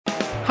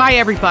Hi,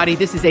 everybody.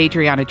 This is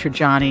Adriana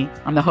Trajani.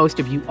 I'm the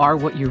host of You Are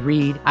What You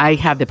Read. I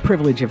have the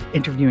privilege of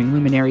interviewing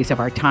luminaries of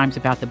our times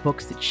about the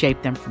books that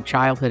shaped them from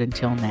childhood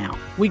until now.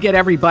 We get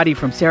everybody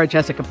from Sarah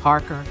Jessica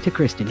Parker to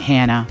Kristen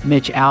Hanna,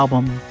 Mitch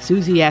Albom,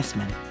 Susie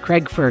Essman,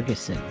 Craig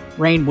Ferguson,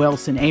 Rainn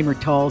Wilson, Amor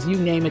Tolls, you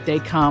name it, they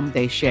come,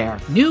 they share.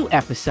 New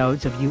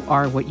episodes of You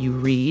Are What You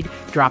Read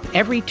drop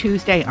every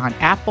Tuesday on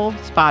Apple,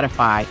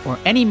 Spotify, or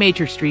any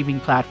major streaming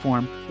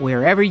platform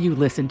wherever you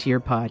listen to your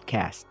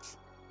podcasts.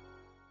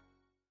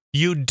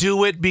 You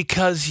do it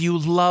because you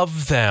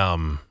love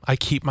them. I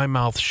keep my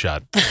mouth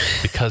shut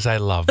because I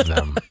love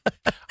them.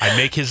 I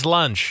make his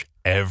lunch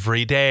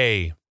every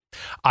day.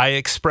 I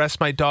express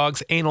my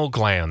dog's anal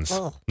glands.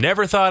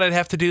 Never thought I'd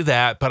have to do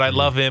that, but I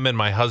love him and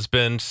my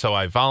husband, so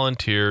I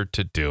volunteered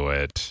to do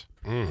it.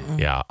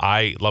 Yeah,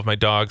 I love my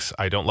dogs.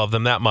 I don't love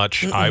them that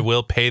much. I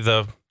will pay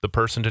the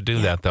person to do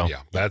that, though.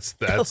 Yeah, that's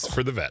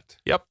for the vet.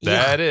 Yep,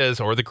 that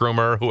is, or the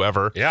groomer,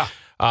 whoever. Yeah.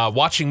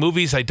 Watching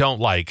movies I don't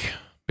like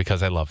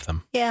because I love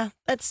them. Yeah,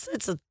 it's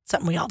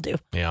something we all do.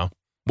 Yeah.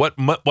 What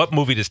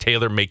movie does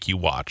Taylor make you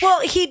watch? Well,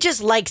 he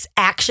just likes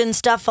action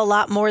stuff a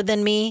lot more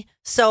than me.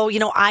 So,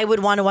 I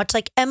would want to watch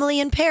like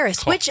Emily in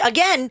Paris, which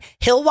again,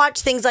 he'll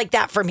watch things like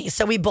that for me.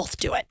 So we both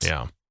do it.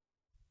 Yeah.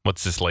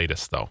 What's his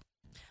latest though?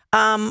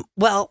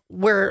 Well,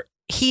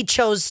 he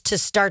chose to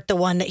start the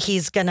one that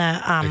he's going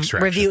to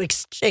review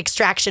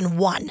Extraction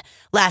 1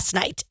 last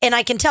night. And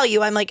I can tell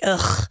you, I'm like,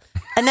 ugh.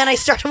 And then I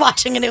started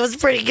watching and it was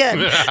pretty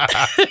good.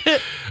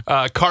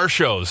 Car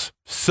shows.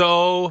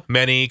 So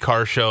many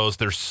car shows.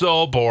 They're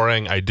so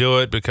boring. I do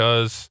it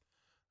because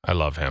I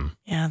love him.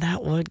 Yeah,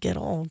 that would get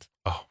old.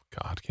 Oh,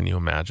 God. Can you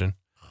imagine?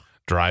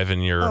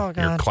 Driving your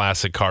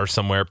classic car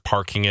somewhere,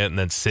 parking it, and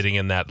then sitting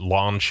in that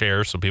lawn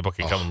chair so people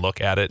can come and look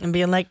at it. And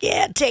being like,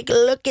 yeah, take a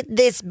look at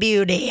this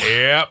beauty.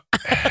 Yep.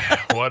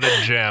 What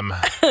a gem.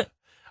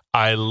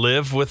 I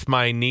live with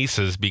my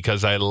nieces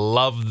because I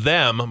love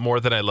them more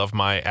than I love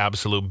my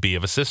absolute bee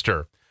of a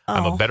sister.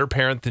 I'm a better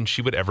parent than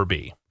she would ever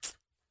be.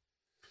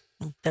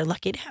 They're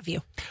lucky to have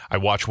you. I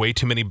watch way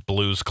too many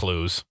Blue's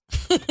Clues.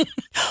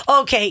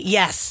 Okay,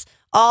 yes.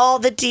 All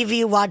the TV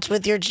you watch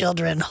with your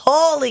children.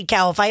 Holy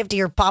cow, if I have to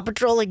hear Paw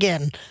Patrol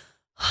again.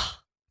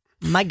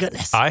 My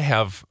goodness. I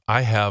have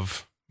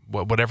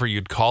whatever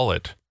you'd call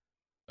it.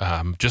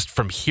 Just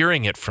from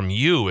hearing it from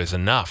you is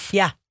enough.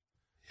 Yeah.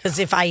 Because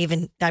if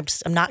I'm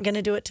not going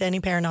to do it to any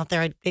parent out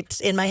there. It's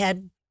in my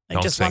head. I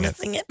just want to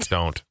sing it.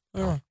 Don't.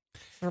 No.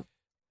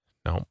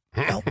 No,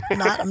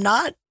 I'm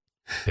not.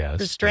 Yes.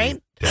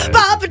 Restraint. Yes.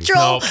 Paw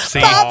Patrol. Nope, see?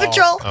 Paw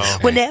Patrol. Oh.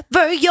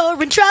 Whenever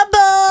you're in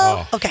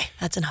trouble. Okay,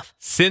 that's enough.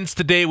 Since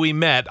the day we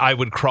met, I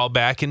would crawl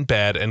back in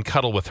bed and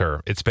cuddle with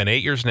her. It's been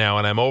 8 years now,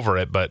 and I'm over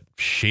it, but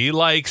she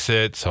likes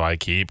it, so I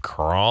keep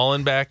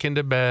crawling back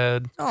into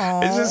bed.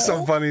 Aww. It's just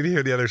so funny to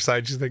hear the other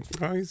side. She's like,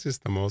 oh, he's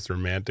just the most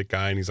romantic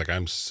guy. And he's like,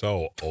 I'm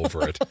so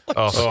over it.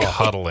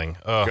 Cuddling.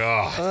 Oh.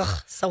 God.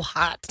 Ugh, so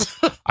hot.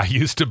 I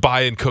used to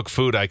buy and cook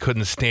food I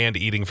couldn't stand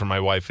eating for my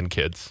wife and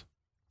kids.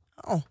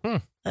 Oh,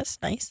 that's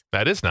nice.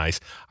 That is nice.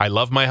 I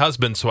love my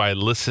husband, so I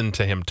listen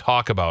to him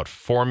talk about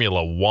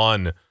Formula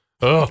One.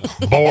 Ugh,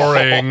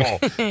 boring.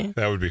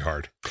 That would be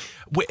hard.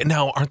 Wait,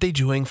 now, aren't they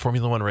doing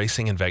Formula One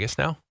racing in Vegas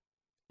now?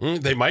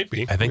 They might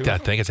be. I think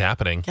it's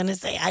happening. Gonna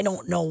say I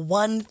don't know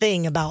one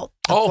thing about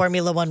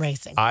Formula One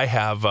racing. I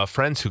have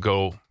friends who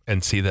go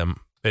and see them.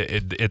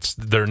 It's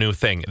their new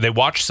thing. They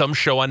watch some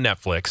show on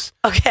Netflix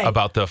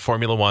about the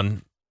Formula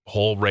One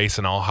whole race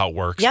and all how it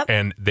works. Yep.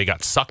 And they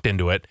got sucked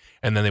into it.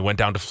 And then they went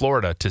down to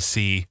Florida to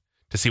see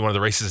one of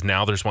the races.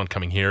 Now there's one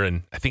coming here,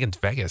 and I think it's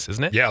Vegas,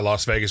 isn't it? Yeah,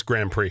 Las Vegas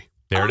Grand Prix.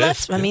 There it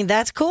is. I mean,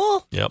 that's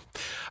cool. Yep.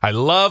 I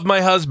love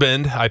my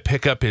husband. I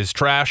pick up his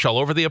trash all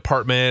over the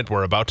apartment.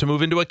 We're about to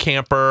move into a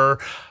camper.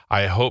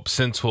 I hope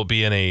since we'll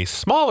be in a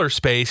smaller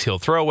space, he'll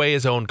throw away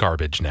his own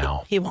garbage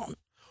now. He won't.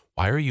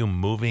 Why are you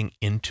moving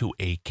into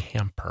a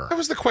camper? That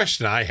was the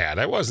question I had.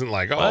 I wasn't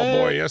like, oh,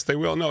 boy, yes, they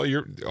will. No,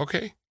 you're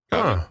okay.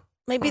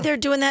 Maybe they're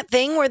doing that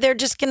thing where they're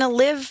just going to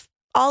live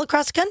all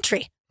across the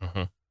country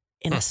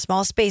in a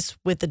small space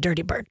with the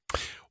dirty bird.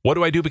 What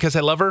do I do because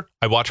I love her?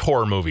 I watch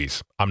horror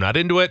movies. I'm not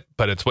into it,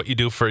 but it's what you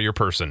do for your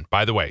person.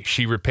 By the way,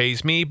 she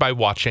repays me by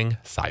watching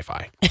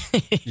sci-fi.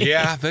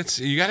 Yeah,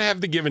 you got to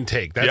have the give and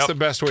take. That's the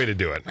best way to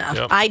do it.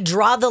 Yep. I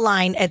draw the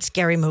line at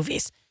scary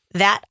movies.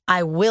 That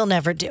I will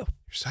never do. You're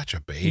such a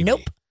baby.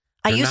 Nope.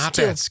 They're not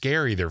that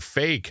scary. They're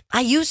fake.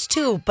 I used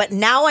to, but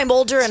now I'm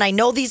older and I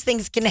know these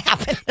things can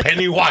happen.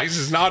 Pennywise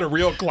is not a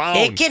real clown.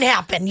 It can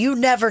happen. You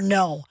never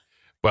know.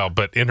 Well,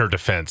 but in her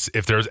defense,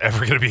 if there's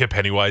ever going to be a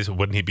Pennywise,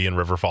 wouldn't he be in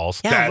River Falls?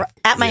 Yeah,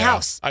 at my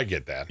house. I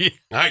get that.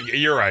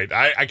 You're right.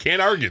 I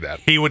can't argue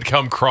that. He would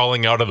come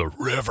crawling out of the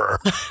river.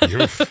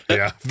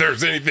 Yeah. If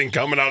there's anything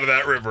coming out of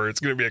that river, it's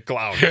going to be a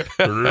clown.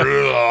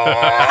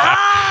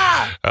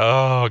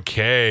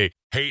 Okay.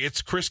 Hey,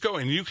 it's Crisco,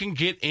 and you can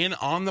get in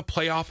on the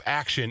playoff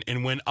action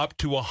and win up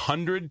to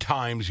 100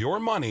 times your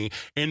money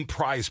in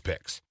Prize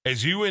Picks.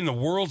 as you and the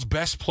world's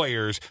best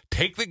players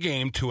take the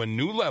game to a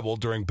new level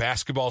during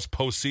basketball's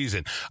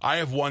postseason. I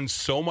have won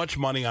so much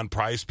money on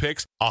Prize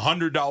Picks,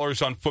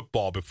 $100 on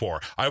football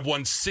before. I've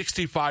won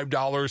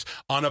 $65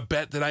 on a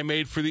bet that I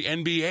made for the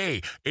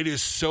NBA. It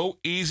is so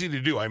easy to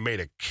do. I made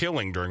a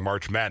killing during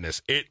March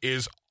Madness. It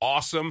is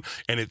awesome,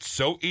 and it's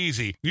so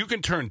easy. You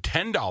can turn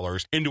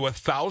 $10 into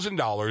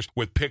 $1,000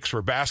 with picks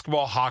for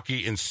basketball,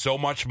 hockey, and so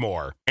much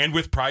more. And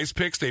with Prize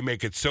Picks, they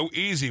make it so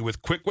easy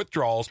with quick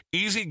withdrawals,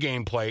 easy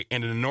gameplay,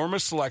 and an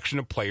enormous selection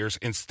of players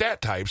and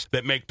stat types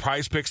that make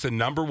Prize Picks the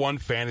 #1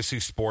 fantasy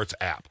sports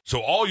app. So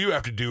all you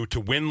have to do to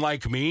win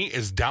like me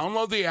is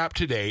download the app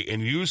today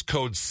and use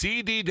code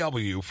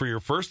CDW for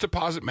your first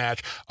deposit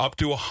match up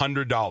to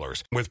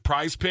 $100. With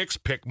Prize Picks,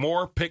 pick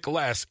more, pick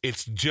less.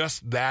 It's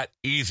just that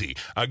easy.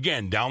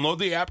 Again, download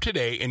the app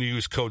today and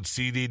use code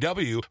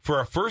CDW for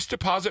a first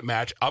deposit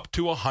match up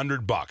to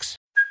 $100.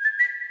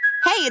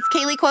 Hey, it's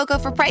Kaylee Cuoco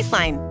for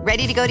Priceline.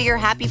 Ready to go to your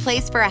happy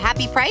place for a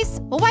happy price?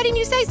 Well, why didn't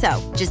you say so?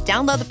 Just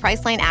download the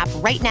Priceline app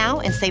right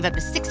now and save up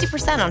to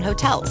 60% on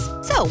hotels.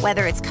 So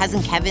whether it's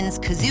Cousin Kevin's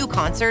Kazoo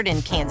Concert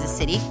in Kansas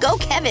City, go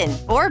Kevin,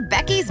 or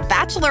Becky's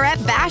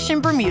Bachelorette Bash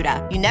in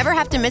Bermuda, you never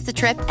have to miss a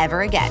trip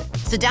ever again.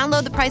 So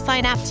download the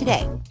Priceline app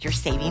today. Your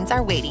savings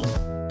are waiting.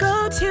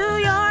 Go to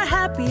your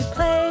happy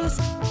place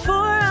for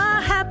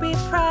a happy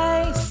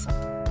price.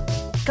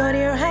 Go to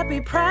your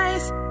happy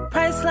price,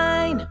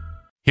 Priceline.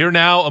 Here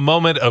now, a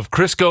moment of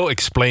Crisco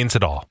Explains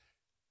It All.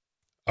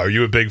 Are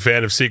you a big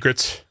fan of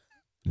secrets?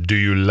 Do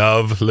you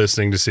love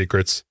listening to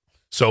secrets?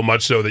 So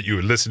much so that you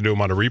would listen to them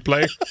on a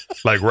replay?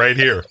 Like right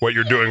here, what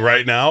you're doing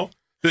right now?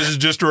 This is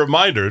just a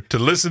reminder to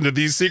listen to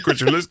these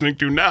secrets you're listening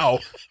to now,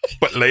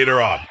 but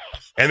later on.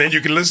 And then you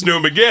can listen to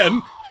them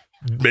again,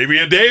 maybe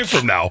a day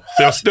from now.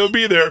 They'll still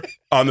be there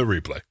on the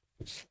replay.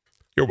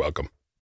 You're welcome.